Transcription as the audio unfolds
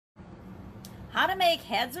How to make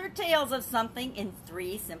heads or tails of something in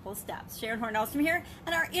 3 simple steps. Sharon Horne-Ellstrom here,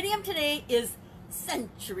 and our idiom today is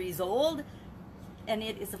centuries old, and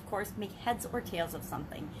it is, of course, make heads or tails of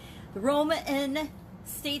something. The Roman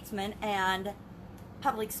statesman and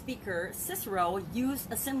public speaker Cicero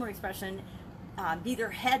used a similar expression, neither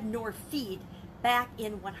head nor feet, back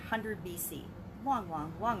in 100 BC.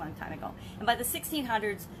 Long time ago. And by the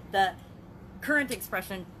 1600s, the current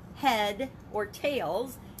expression head or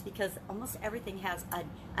tails, because almost everything has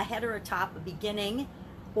a head or a top, a beginning,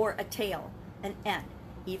 or a tail, an end.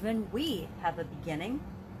 Even we have a beginning,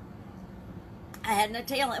 a head and a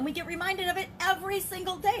tail, and we get reminded of it every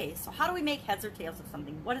single day. So how do we make heads or tails of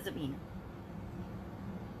something? What does it mean?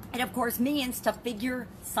 It, of course, means to figure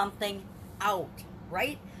something out,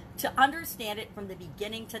 right? To understand it from the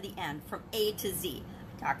beginning to the end, from A to Z.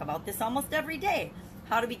 I talk about this almost every day.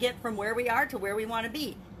 How do we get from where we are to where we want to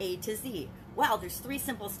be? A to Z. Well, there's 3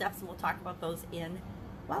 simple steps, and we'll talk about those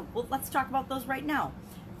let's talk about those right now.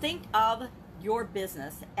 Think of your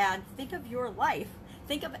business and think of your life.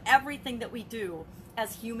 Think of everything that we do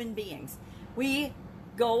as human beings. We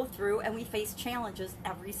go through and we face challenges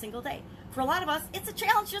every single day. For a lot of us, it's a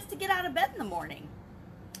challenge just to get out of bed in the morning.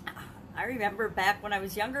 I remember back when I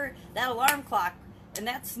was younger, that alarm clock and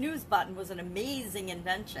that snooze button was an amazing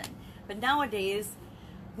invention. But nowadays,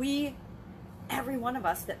 every one of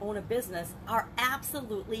us that own a business are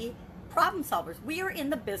absolutely problem solvers. We are in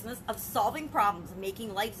the business of solving problems,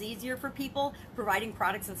 making lives easier for people, providing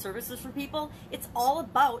products and services for people. It's all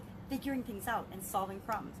about figuring things out and solving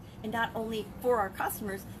problems. And not only for our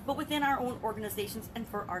customers, but within our own organizations and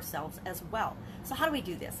for ourselves as well. So how do we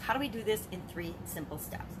do this? How do we do this in 3 simple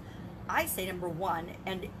steps? I say number 1,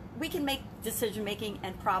 and we can make decision making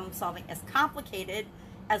and problem solving as complicated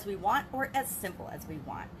as we want or as simple as we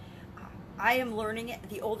want. I am learning,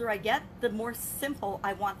 the older I get, the more simple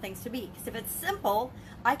I want things to be. Because if it's simple,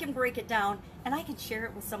 I can break it down and I can share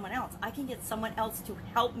it with someone else. I can get someone else to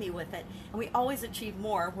help me with it. And we always achieve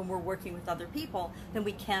more when we're working with other people than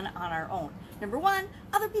we can on our own. Number 1,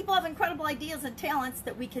 other people have incredible ideas and talents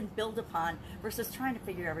that we can build upon versus trying to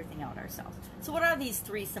figure everything out ourselves. So what are these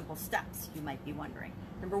 3 simple steps, you might be wondering?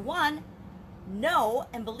 Number 1, know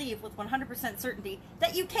and believe with 100% certainty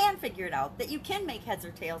that you can figure it out, that you can make heads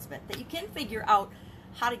or tails of it, that you can figure out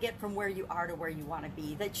how to get from where you are to where you want to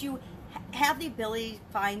be, that you have the ability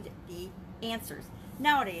to find the answers.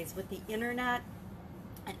 Nowadays, with the internet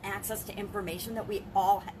and access to information that we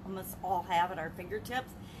almost all have at our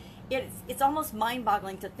fingertips, it's almost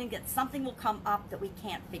mind-boggling to think that something will come up that we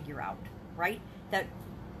can't figure out, right?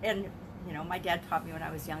 You know, my dad taught me when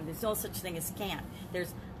I was young, there's no such thing as can't.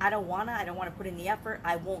 There's, I don't want to put in the effort,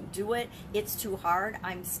 I won't do it, it's too hard,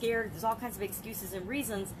 I'm scared, there's all kinds of excuses and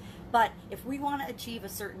reasons, but if we want to achieve a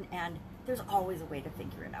certain end, there's always a way to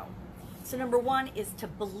figure it out. So number 1 is to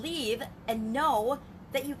believe and know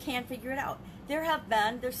that you can figure it out. There's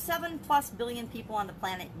 7+ billion people on the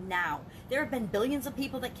planet now. There have been billions of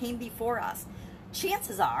people that came before us.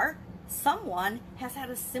 Chances are, someone has had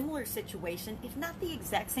a similar situation, if not the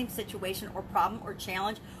exact same situation or problem or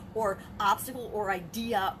challenge or obstacle or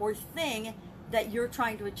idea or thing that you're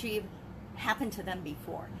trying to achieve happened to them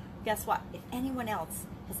before. Guess what? If anyone else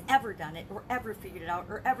has ever done it or ever figured it out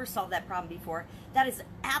or ever solved that problem before, that is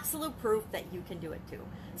absolute proof that you can do it too.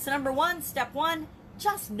 So number 1, step 1,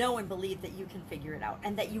 just know and believe that you can figure it out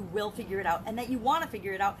and that you will figure it out and that you want to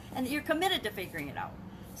figure it out and that you're committed to figuring it out.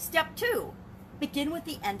 Step 2, begin with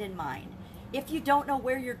the end in mind. If you don't know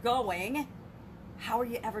where you're going, how are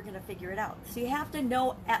you ever going to figure it out? So you have to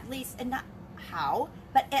know at least, and not how,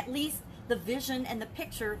 but at least the vision and the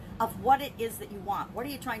picture of what it is that you want. What are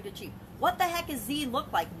you trying to achieve? What the heck does Z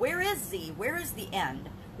look like? Where is Z? Where is the end?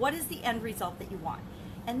 What is the end result that you want?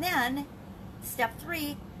 And then, step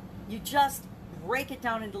 3, you just break it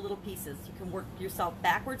down into little pieces. You can work yourself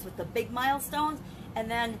backwards with the big milestones, and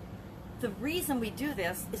then the reason we do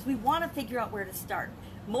this is we want to figure out where to start.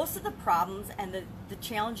 Most of the problems and the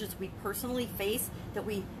challenges we personally face that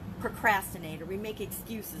we procrastinate or we make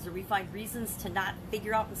excuses or we find reasons to not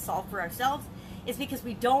figure out and solve for ourselves is because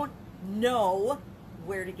we don't know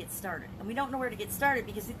where to get started. And we don't know where to get started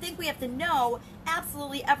because we think we have to know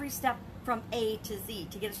absolutely every step from A to Z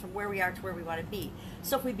to get us from where we are to where we want to be.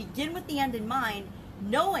 So if we begin with the end in mind,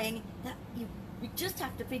 knowing that we just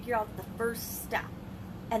have to figure out the first step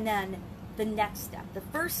and then the next step. The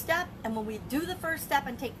first step, and when we do the first step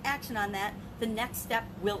and take action on that, the next step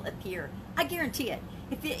will appear. I guarantee it.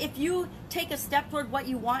 If you take a step toward what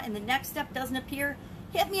you want and the next step doesn't appear,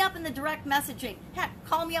 hit me up in the direct messaging. Heck,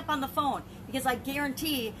 call me up on the phone because I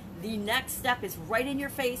guarantee the next step is right in your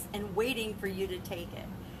face and waiting for you to take it.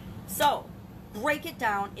 So, break it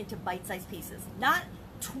down into bite-sized pieces. Not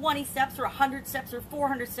 20 steps or 100 steps or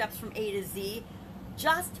 400 steps from A to Z.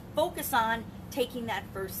 Just focus on taking that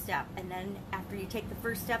first step. And then after you take the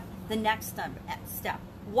first step, the next step.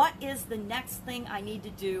 What is the next thing I need to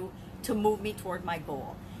do to move me toward my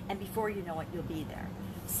goal? And before you know it, you'll be there.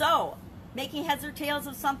 So, making heads or tails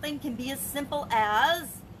of something can be as simple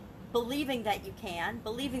as believing that you can,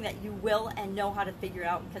 believing that you will and know how to figure it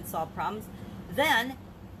out and can solve problems. Then,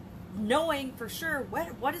 knowing for sure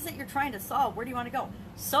what is it you're trying to solve, where do you want to go?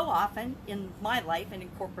 So often in my life and in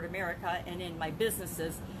corporate America and in my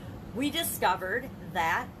businesses, we discovered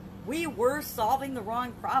that we were solving the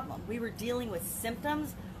wrong problem. We were dealing with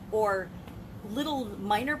symptoms or little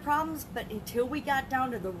minor problems, but until we got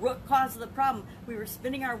down to the root cause of the problem, we were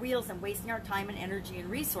spinning our wheels and wasting our time and energy and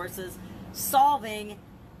resources solving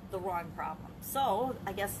the wrong problem. So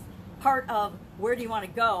I guess part of where do you want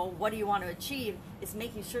to go, what do you want to achieve, is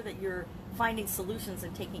making sure that you're finding solutions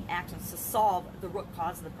and taking actions to solve the root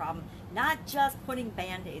cause of the problem, not just putting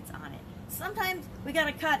band-aids on it. Sometimes we got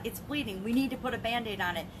to cut, it's bleeding, we need to put a band-aid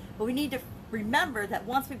on it, but we need to remember that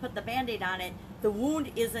once we put the band-aid on it, the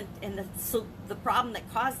wound isn't, and the problem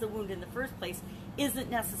that caused the wound in the first place isn't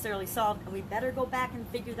necessarily solved, and we better go back and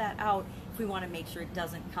figure that out if we want to make sure it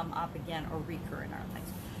doesn't come up again or recur in our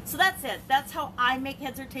lives. So that's it. That's how I make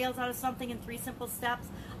heads or tails out of something in 3 simple steps.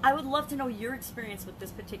 I would love to know your experience with this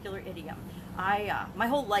particular idiom. My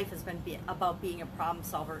whole life has been about being a problem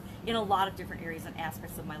solver in a lot of different areas and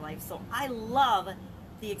aspects of my life. So I love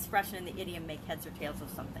the expression in the idiom, make heads or tails of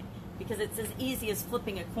something, because it's as easy as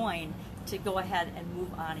flipping a coin to go ahead and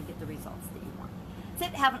move on and get the results that you want.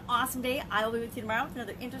 That's it. Have an awesome day. I will be with you tomorrow with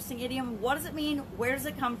another interesting idiom. What does it mean? Where does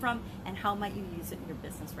it come from? And how might you use it in your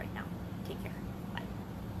business right now? Take care.